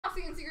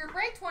CNC group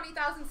break,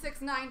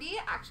 20,690.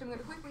 Actually, I'm going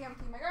to quickly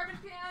empty my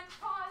garbage can.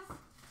 Pause.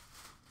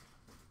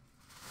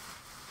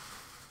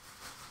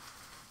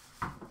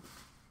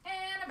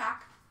 And I'm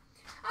back.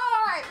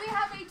 All right, we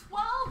have a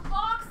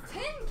 12-box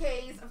tin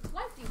case of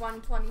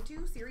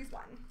 2122 Series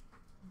 1.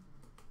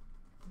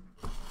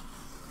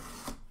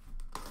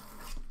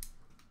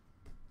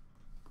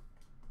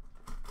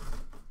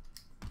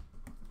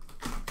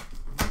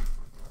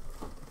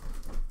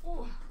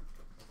 Ooh,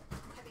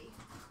 heavy.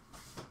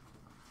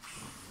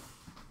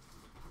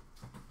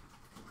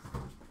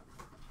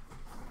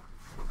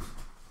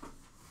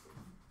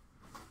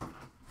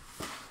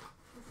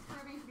 This is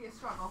proving to be a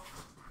struggle.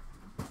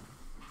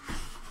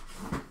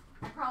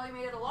 I probably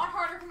made it a lot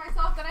harder for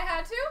myself than I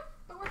had to,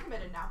 but we're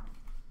committed now.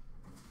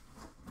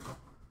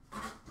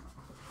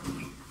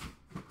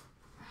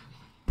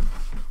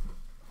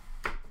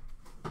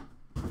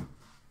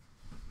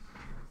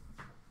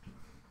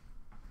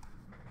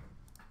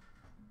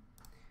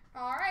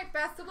 All right,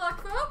 best of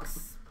luck,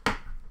 folks.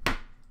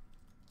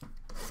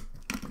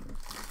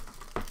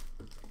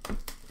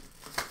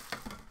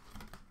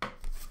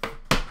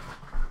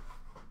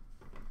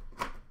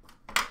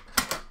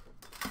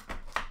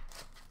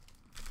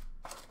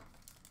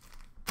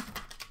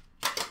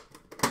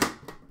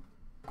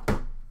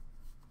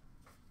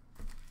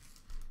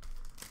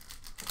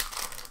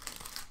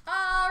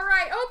 All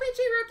right, OPG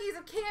rookies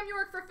of Cam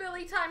York for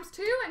Philly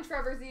 ×2 and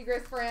Trevor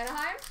Zegras for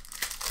Anaheim.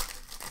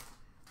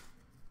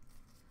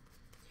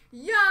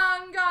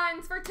 Young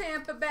Guns for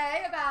Tampa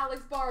Bay of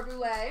Alex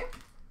Barboulay.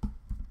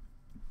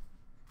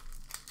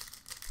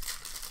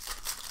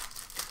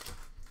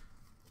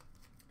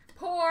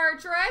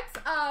 Portraits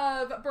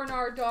of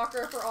Bernard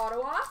Docker for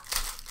Ottawa.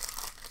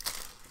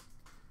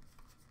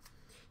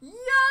 Young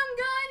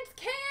Guns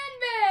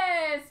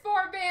Canvas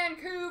for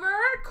Vancouver,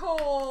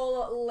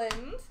 Cole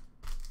Lind.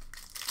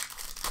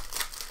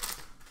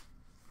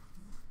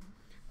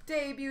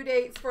 Debut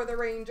dates for the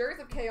Rangers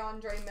of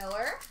Keandre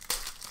Miller.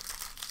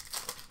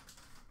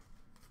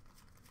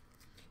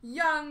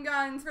 Young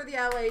Guns for the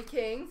LA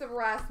Kings of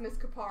Rasmus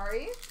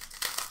Kupari.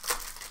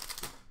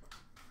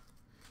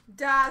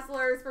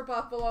 Dazzlers for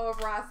Buffalo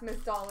of Rasmus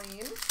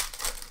Dahlin.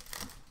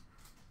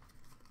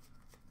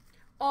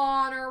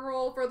 Honor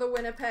Roll for the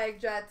Winnipeg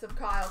Jets of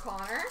Kyle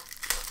Connor.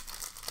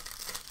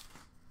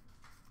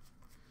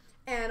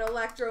 And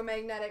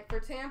Electromagnetic for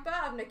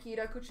Tampa of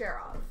Nikita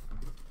Kucherov.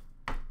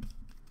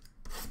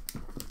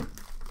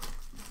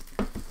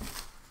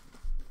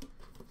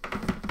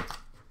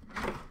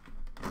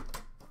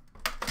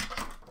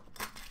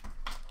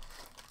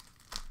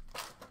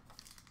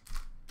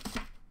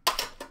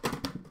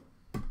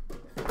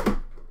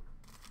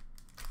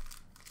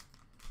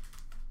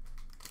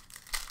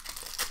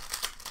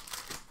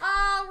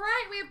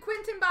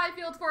 Quinton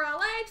Byfield for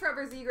LA,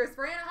 Trevor Zegras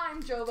for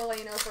Anaheim, Joe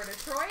Veleno for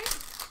Detroit.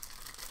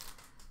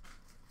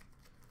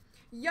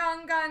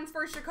 Young Guns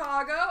for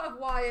Chicago of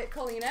Wyatt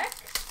Kalinick.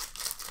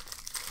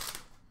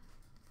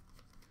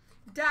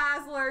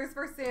 Dazzlers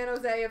for San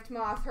Jose of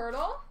Tomas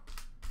Hertl.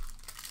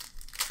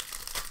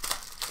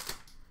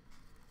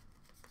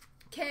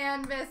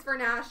 Canvas for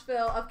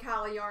Nashville of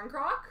Calle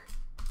Yarncroc.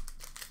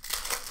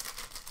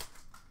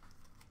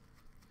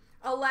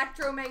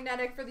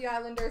 Electromagnetic for the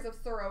Islanders of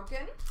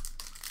Sorokin.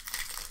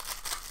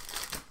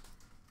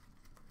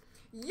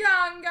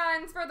 Young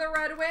Guns for the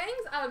Red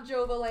Wings of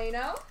Joe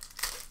Veleno.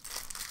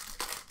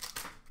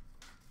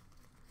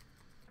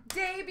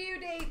 Debut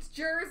dates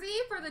jersey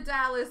for the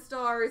Dallas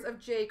Stars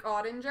of Jake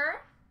Ottinger.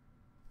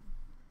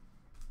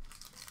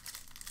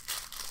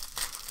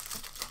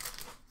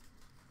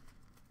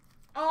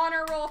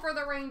 Honor Roll for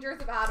the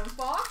Rangers of Adam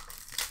Fox.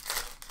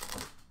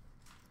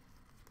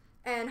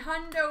 And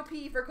Hundo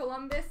P for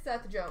Columbus,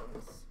 Seth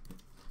Jones.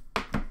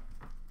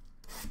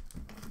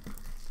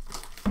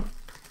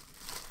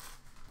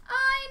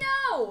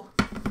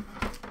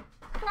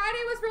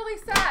 Friday was really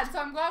sad, so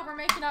I'm glad we're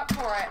making up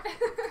for it.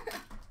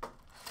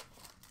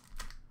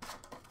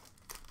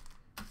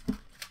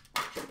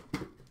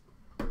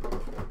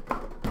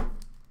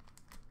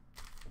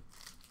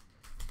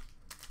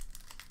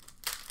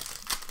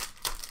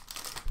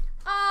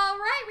 All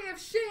right, we have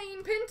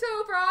Shane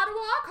Pinto for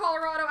Ottawa,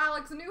 Colorado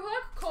Alex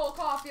Newhook, Cole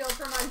Caulfield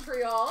for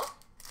Montreal.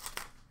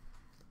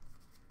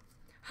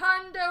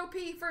 Hundo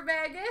P for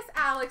Vegas,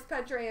 Alex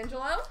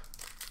Pietrangelo.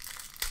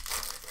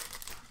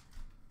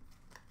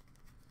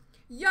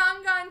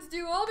 Young Guns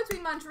duel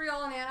between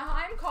Montreal and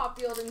Anaheim,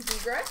 Caulfield and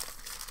Zegras.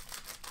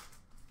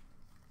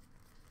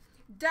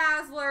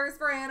 Dazzlers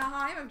for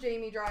Anaheim of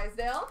Jamie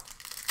Drysdale.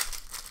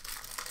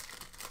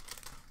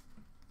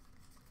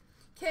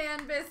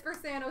 Canvas for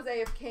San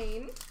Jose of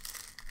Kane.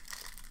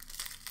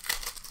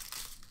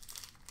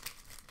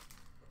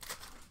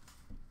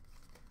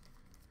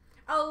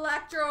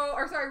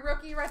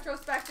 Rookie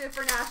retrospective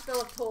for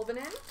Nashville of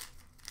Tolvanen.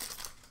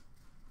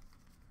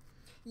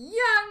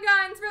 Young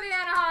Guns for the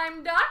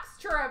Anaheim Ducks,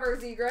 Trevor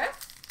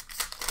Zegras.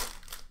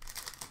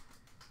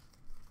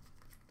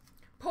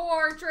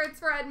 Portraits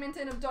for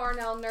Edmonton of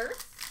Darnell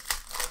Nurse.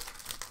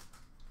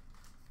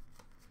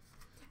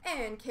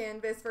 And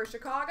canvas for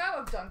Chicago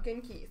of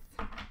Duncan Keith.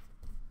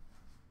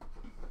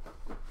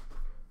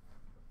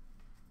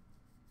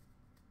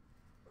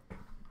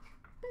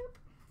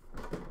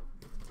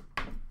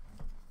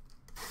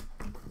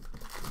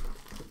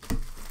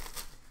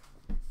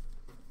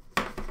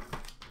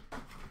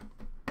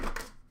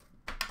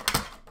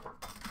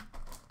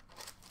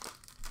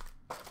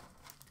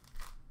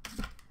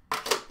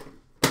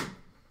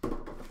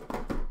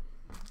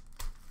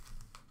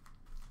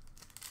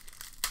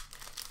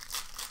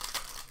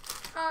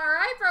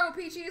 Alright, for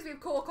OPGs, we have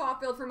Cole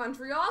Caulfield for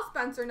Montreal,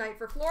 Spencer Knight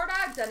for Florida,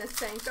 Dennis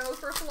Stanko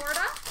for Florida.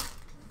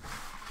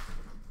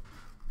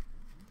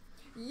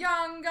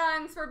 Young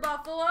Guns for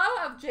Buffalo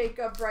of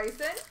Jacob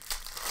Bryson.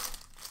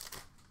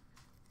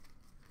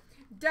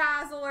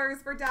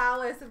 Dazzlers for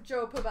Dallas of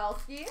Joe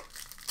Pavelski.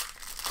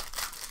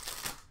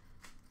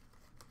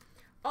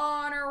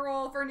 Honor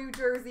Roll for New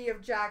Jersey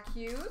of Jack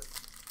Hughes.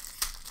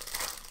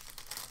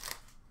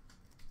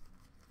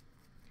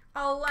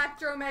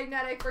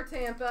 Electromagnetic for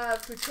Tampa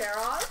of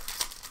Kucherov.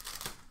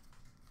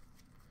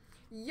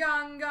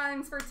 Young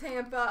Guns for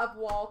Tampa of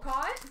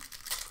Walcott.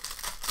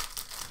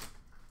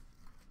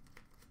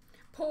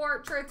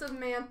 Portraits of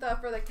Mantha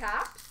for the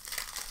Caps.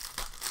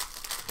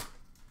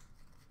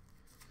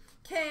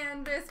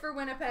 Canvas for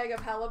Winnipeg of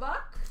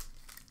Hellebuck.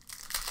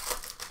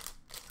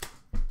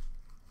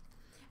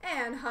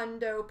 And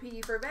Hundo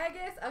P for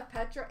Vegas of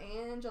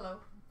Pietrangelo.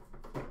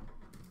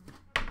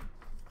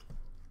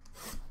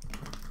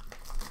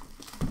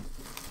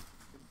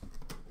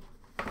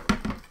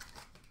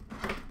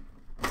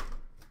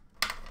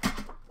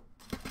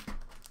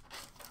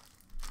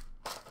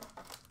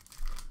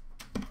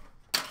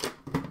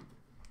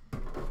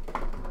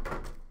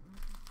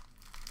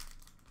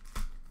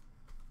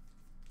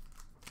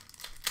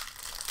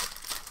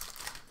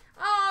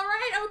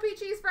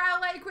 OPGs for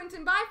LA,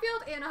 Quinton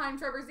Byfield, Anaheim,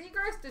 Trevor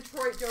Zegras,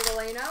 Detroit, Joe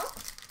Veleno.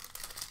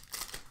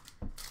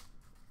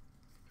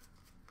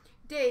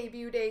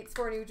 Debut dates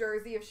for New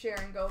Jersey of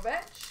Sharon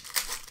Govich.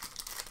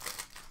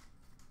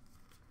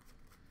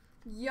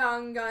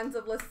 Young Guns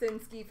of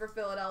Lisinski for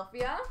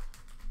Philadelphia.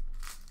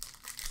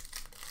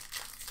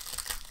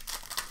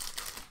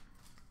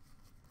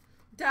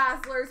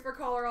 Dazzlers for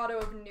Colorado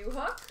of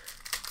Newhook.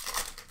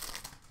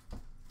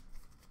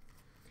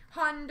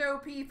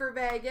 Hundo P for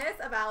Vegas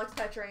of Alex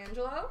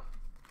Pietrangelo.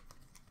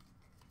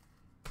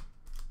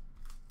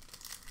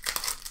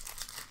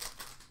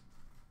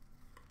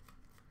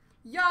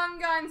 Young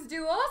Guns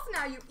duels.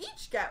 Now you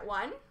each get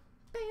one.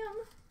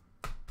 Bam.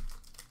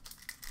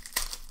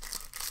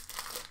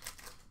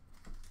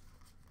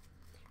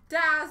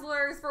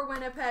 Dazzlers for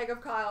Winnipeg of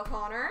Kyle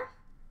Connor.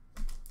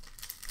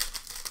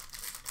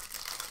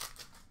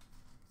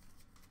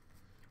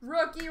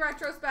 Rookie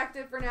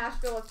retrospective for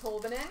Nashville of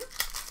Tolvanen.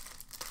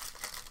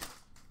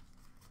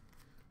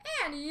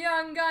 And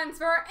Young Guns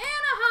for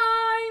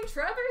Anaheim,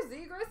 Trevor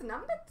Zegras,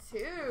 number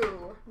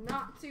 2.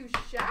 Not too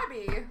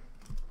shabby.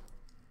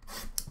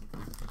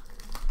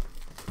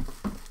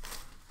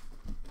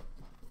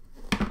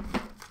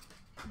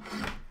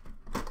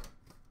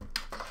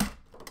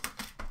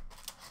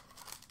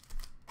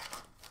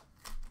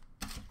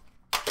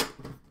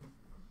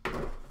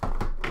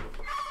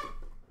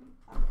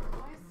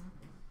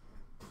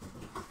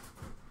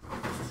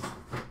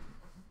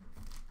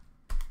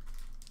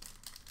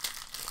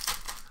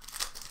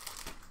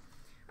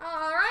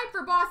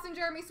 For Boston,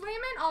 Jeremy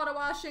Swayman.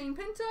 Ottawa, Shane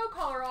Pinto.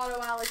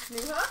 Colorado, Alex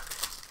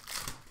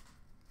Newhook.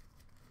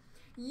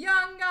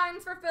 Young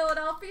Guns for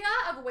Philadelphia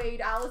of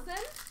Wade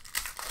Allison.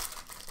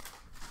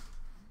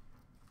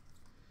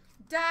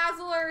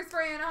 Dazzlers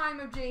for Anaheim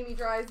of Jamie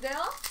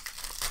Drysdale.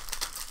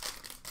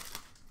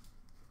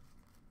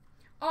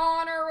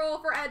 Honor Roll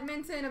for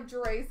Edmonton of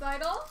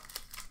Draisaitl.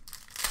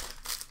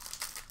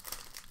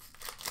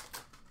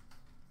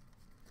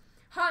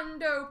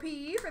 Hundo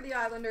P for the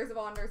Islanders of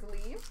Anders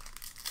Lee.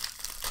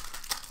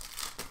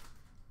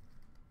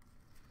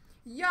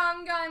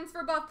 Young Guns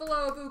for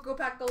Buffalo of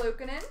Ukko-Pekka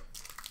Luukkonen.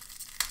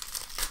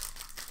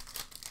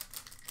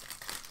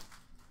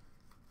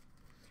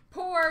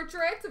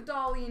 Portraits of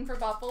Dahlin for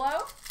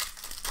Buffalo.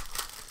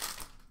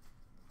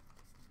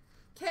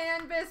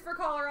 Canvas for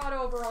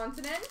Colorado of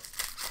Rantanen.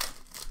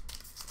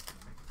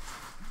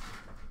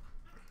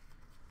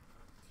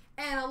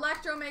 And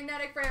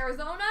Electromagnetic for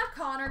Arizona,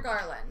 Connor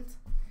Garland.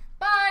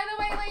 By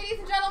the way, ladies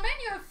and gentlemen,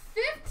 you have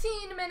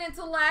 15 minutes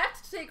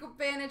left to take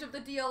advantage of the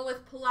deal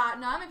with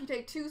Platinum. If you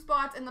take 2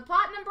 spots in the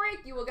Platinum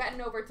break, you will get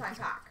an overtime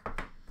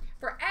pack.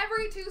 For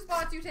every 2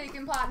 spots you take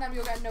in Platinum,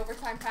 you'll get an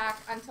overtime pack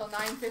until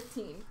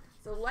 9:15.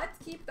 So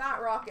let's keep that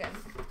rocking.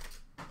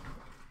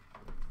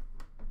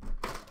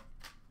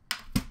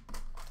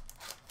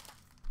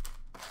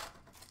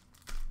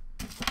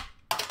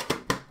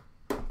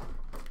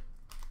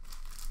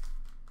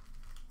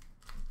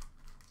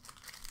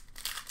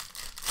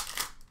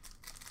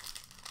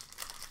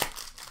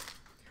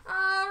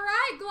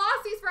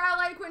 For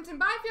LA, Quinton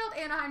Byfield.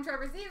 Anaheim,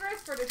 Trevor Zegras.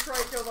 For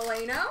Detroit, Joe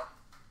Veleno.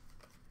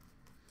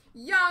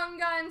 Young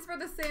Guns for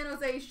the San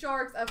Jose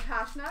Sharks of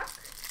Pashnuk.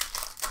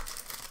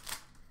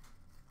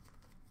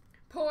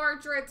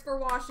 Portraits for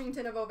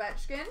Washington of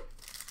Ovechkin.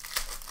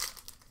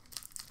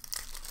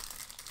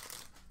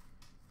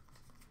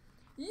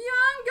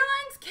 Young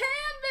Guns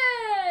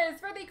Canvas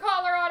for the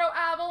Colorado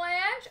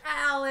Avalanche,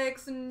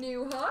 Alex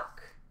Newhook.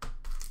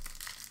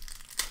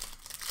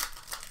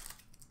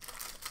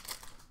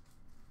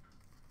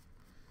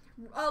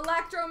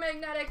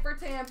 Electromagnetic for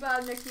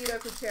Tampa, Nikita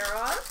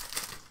Kucherov.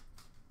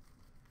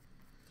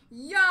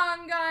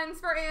 Young Guns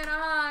for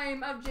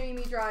Anaheim of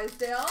Jamie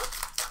Drysdale.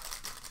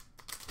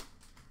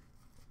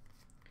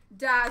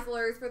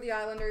 Dazzlers for the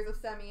Islanders of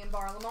Semyon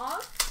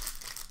Varlamov.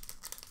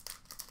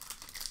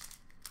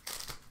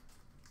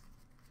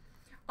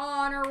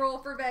 Honor Roll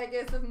for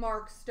Vegas of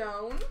Mark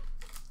Stone.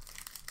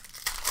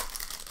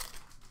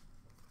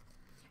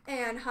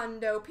 And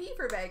Hundo P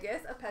for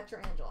Vegas of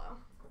Pietrangelo.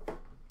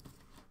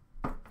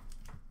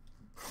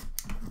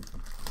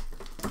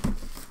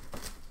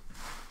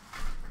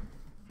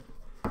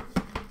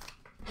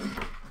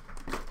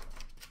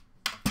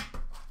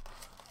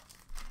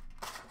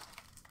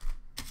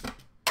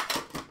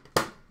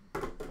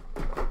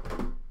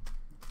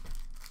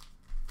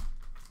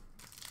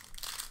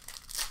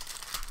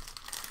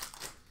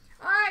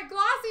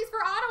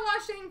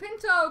 Shane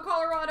Pinto,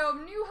 Colorado of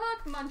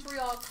Newhook,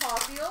 Montreal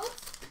Caulfield.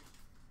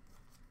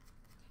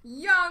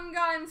 Young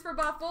Guns for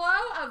Buffalo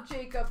of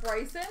Jacob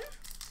Bryson.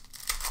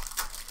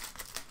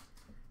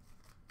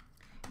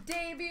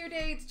 Debut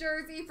dates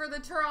jersey for the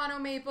Toronto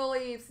Maple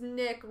Leafs,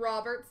 Nick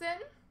Robertson.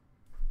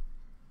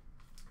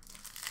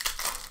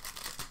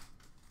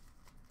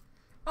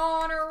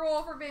 Honor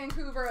Roll for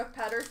Vancouver of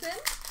Pedersen.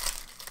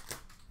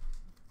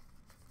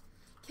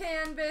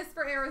 Canvas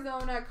for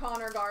Arizona,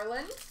 Connor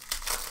Garland.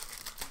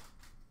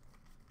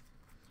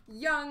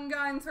 Young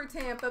Guns for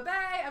Tampa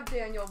Bay of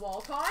Daniel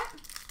Walcott.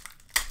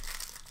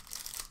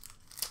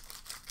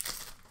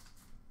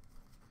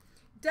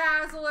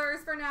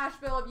 Dazzlers for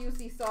Nashville of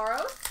UC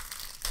Saros.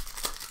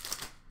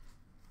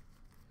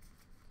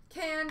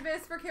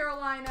 Canvas for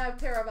Carolina of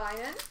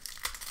Teravainen.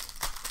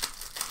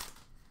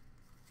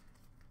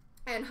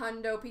 And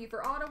Hundo P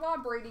for Ottawa,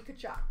 Brady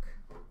Tkachuk.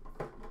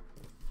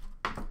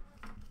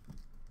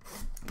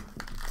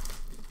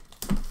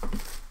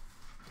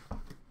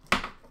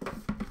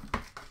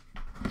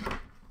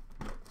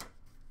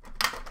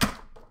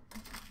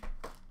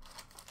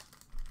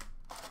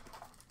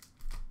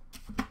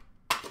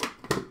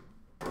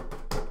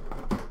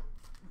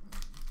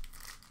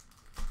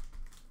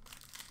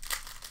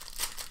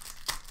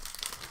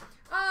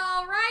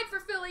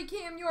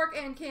 Cam York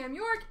and Cam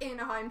York,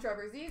 Anaheim,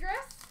 Trevor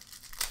Zegras.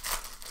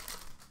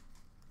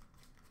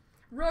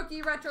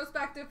 Rookie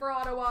retrospective for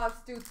Ottawa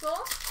of Stützle.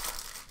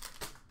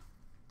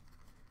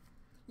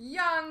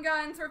 Young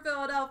Guns for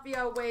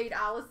Philadelphia, Wade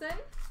Allison.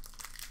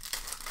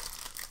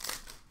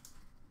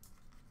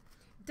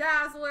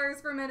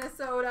 Dazzlers for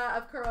Minnesota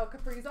of Kirill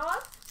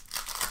Kaprizov.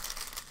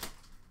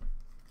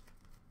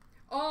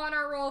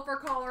 Honor Roll for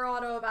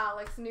Colorado of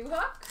Alex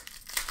Newhook.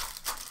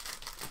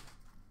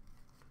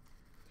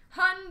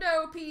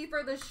 Hundo P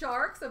for the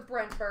Sharks of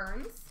Brent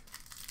Burns.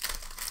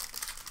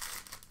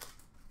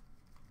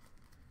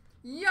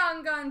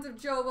 Young Guns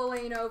of Joe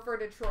Veleno for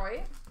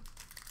Detroit.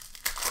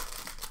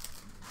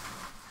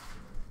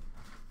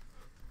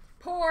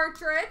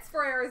 Portraits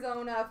for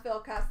Arizona of Phil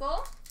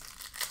Kessel.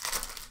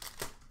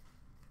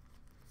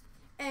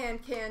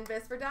 And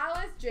Canvas for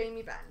Dallas,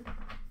 Jamie Benn.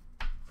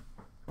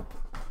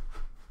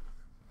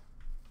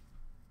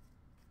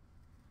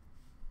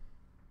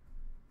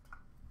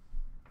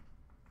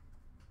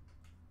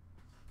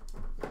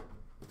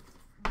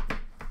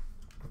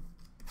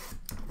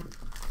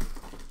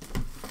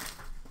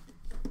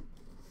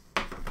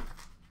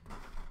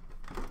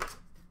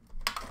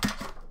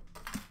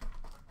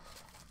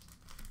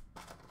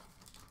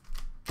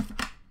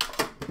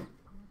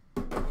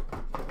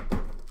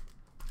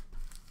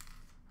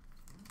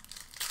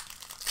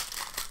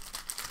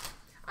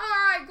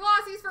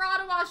 For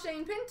Ottawa,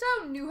 Shane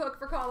Pinto. Newhook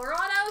for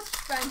Colorado.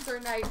 Spencer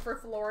Knight for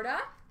Florida.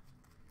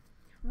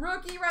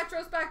 Rookie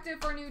retrospective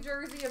for New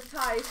Jersey of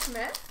Ty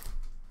Smith.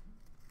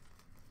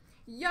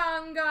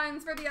 Young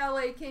Guns for the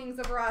LA Kings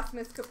of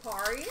Rasmus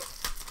Kupari.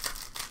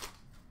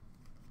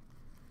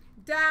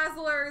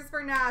 Dazzlers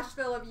for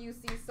Nashville of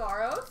UC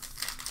Saros.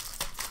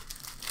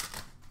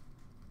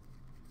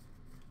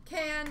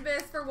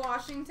 Canvas for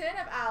Washington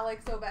of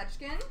Alex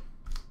Ovechkin.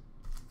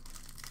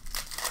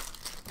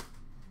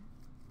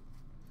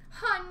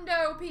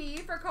 Hundo P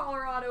for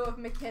Colorado of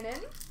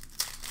McKinnon.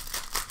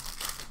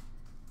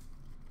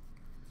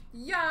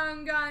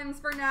 Young Guns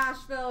for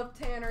Nashville of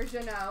Tanner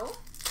Jeannot.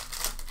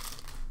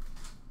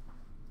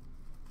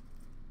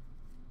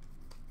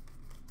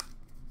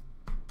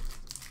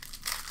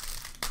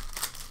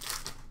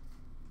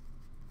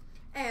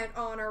 And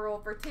Honor Roll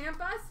for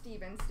Tampa,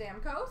 Steven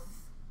Stamkos.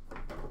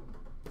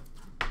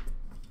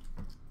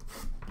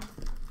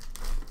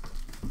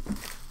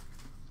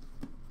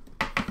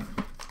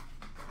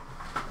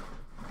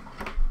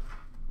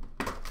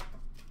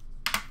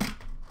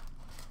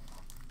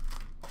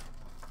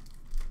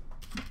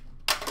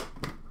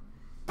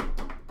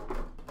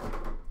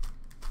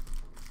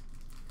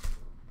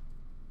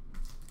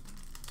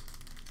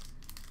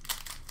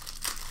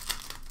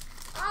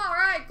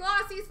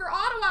 Glossies for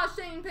Ottawa,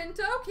 Shane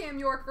Pinto. Cam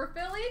York for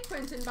Philly.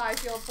 Quinton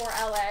Byfield for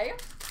LA.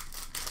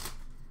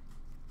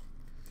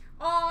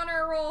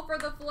 Honor roll for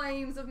the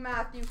Flames of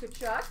Matthew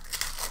Tkachuk.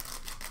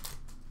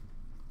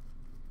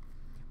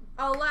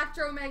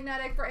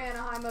 Electromagnetic for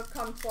Anaheim of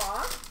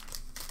Comtois.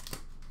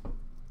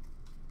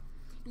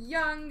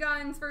 Young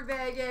Guns for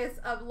Vegas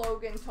of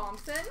Logan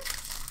Thompson.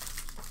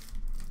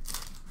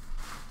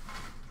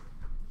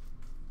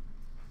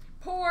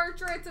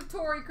 Portraits of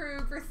Torrey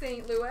Krug for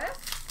St. Louis.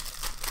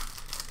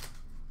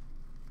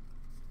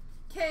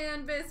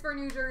 Canvas for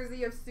New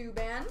Jersey of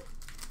Subban.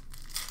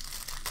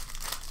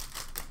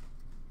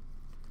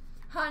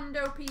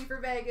 Hundo P for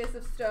Vegas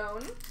of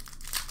Stone.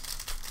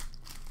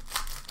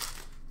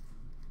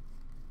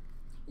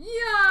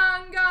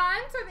 Young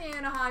Guns for the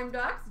Anaheim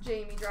Ducks,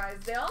 Jamie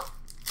Drysdale.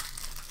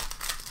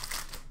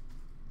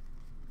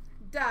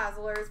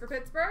 Dazzlers for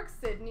Pittsburgh,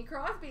 Sidney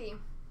Crosby.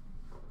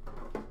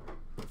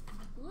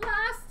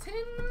 Last Tin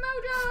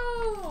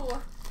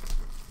Mojo!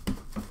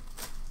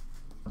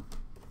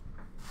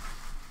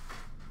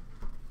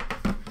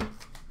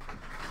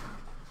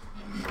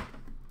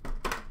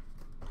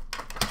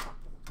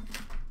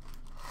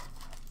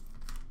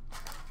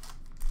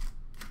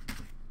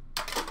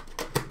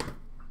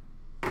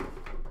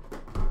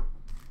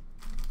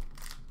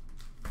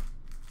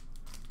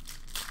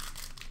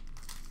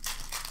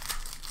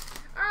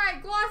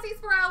 Glossies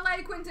for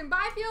LA, Quinton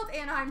Byfield.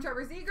 Anaheim,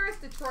 Trevor Zegras.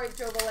 Detroit,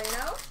 Joe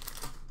Veleno.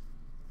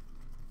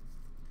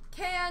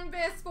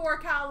 Canvas for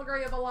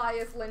Calgary of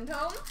Elias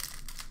Lindholm.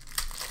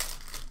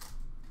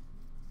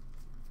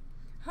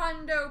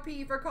 Hundo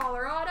P for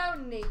Colorado,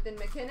 Nathan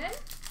McKinnon.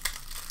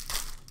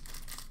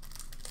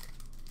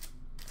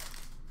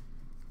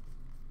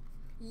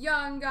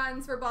 Young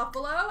Guns for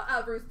Buffalo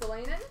of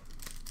Rustalainen.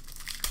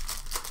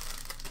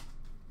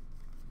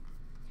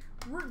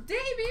 Debut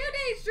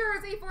date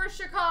jersey for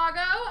Chicago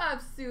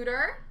of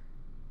Suter.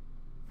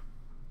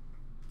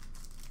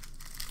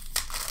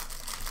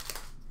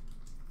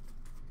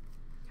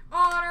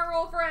 Honor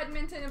roll for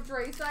Edmonton of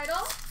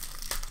Draisaitl.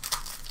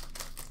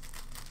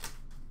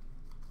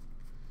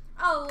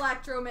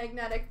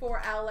 Electromagnetic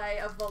for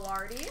LA of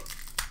Velarde.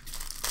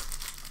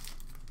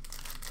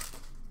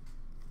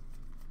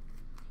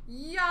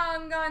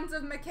 Young Guns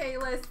of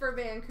Michaelis for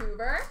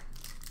Vancouver.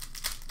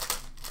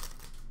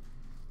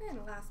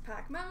 And last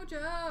pack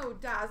mojo,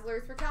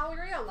 Dazzlers for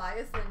Calgary,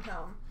 Elias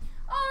Lindholm.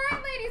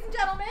 Alright, ladies and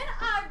gentlemen,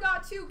 I've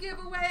got to give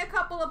away a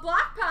couple of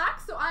black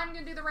packs, so I'm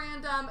going to do the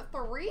random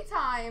 3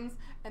 times,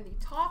 and the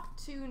top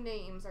 2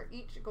 names are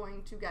each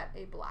going to get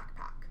a black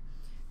pack.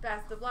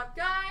 Best of luck,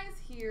 guys.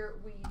 Here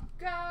we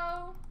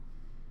go.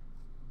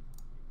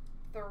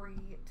 3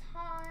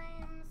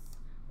 times.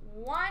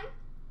 1,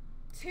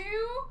 2,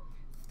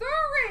 3.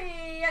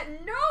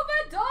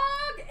 Nova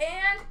Dog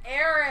and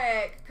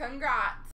Eric. Congrats.